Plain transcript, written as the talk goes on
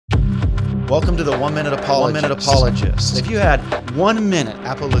Welcome to the 1 Minute Apologist. 1 Minute Apologist. If you had 1 minute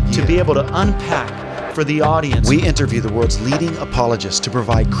to be able to unpack for the audience, we interview the world's leading apologists to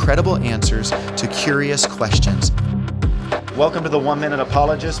provide credible answers to curious questions. Welcome to the 1 Minute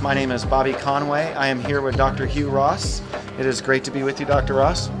Apologist. My name is Bobby Conway. I am here with Dr. Hugh Ross. It is great to be with you, Dr.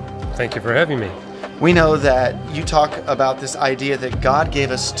 Ross. Thank you for having me. We know that you talk about this idea that God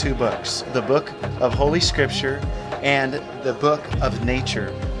gave us two books, the book of Holy Scripture and the book of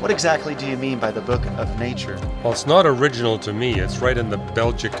nature. What exactly do you mean by the book of nature? Well, it's not original to me. It's right in the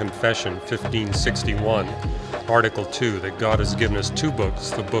Belgic Confession, 1561, Article 2, that God has given us two books,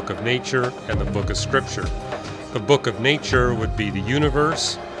 the book of nature and the book of Scripture. The book of nature would be the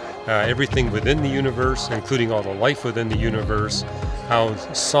universe, everything within the universe, including all the life within the universe, how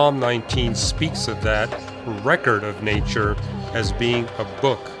Psalm 19 speaks of that record of nature as being a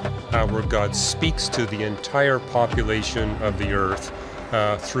book where God speaks to the entire population of the earth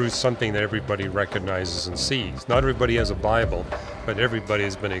through something that everybody recognizes and sees. Not everybody has a Bible, but everybody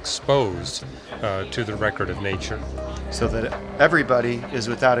has been exposed to the record of nature. So that everybody is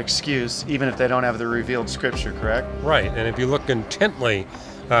without excuse, even if they don't have the revealed Scripture, correct? Right, and if you look intently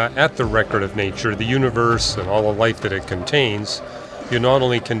at the record of nature, the universe and all the life that it contains, you not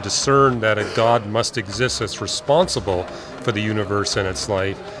only can discern that a God must exist that's responsible for the universe and its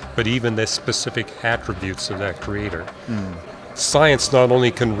life, but even the specific attributes of that creator. Science not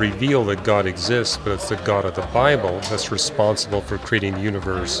only can reveal that God exists, but it's the God of the Bible that's responsible for creating the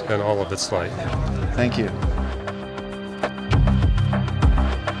universe and all of its life. Thank you.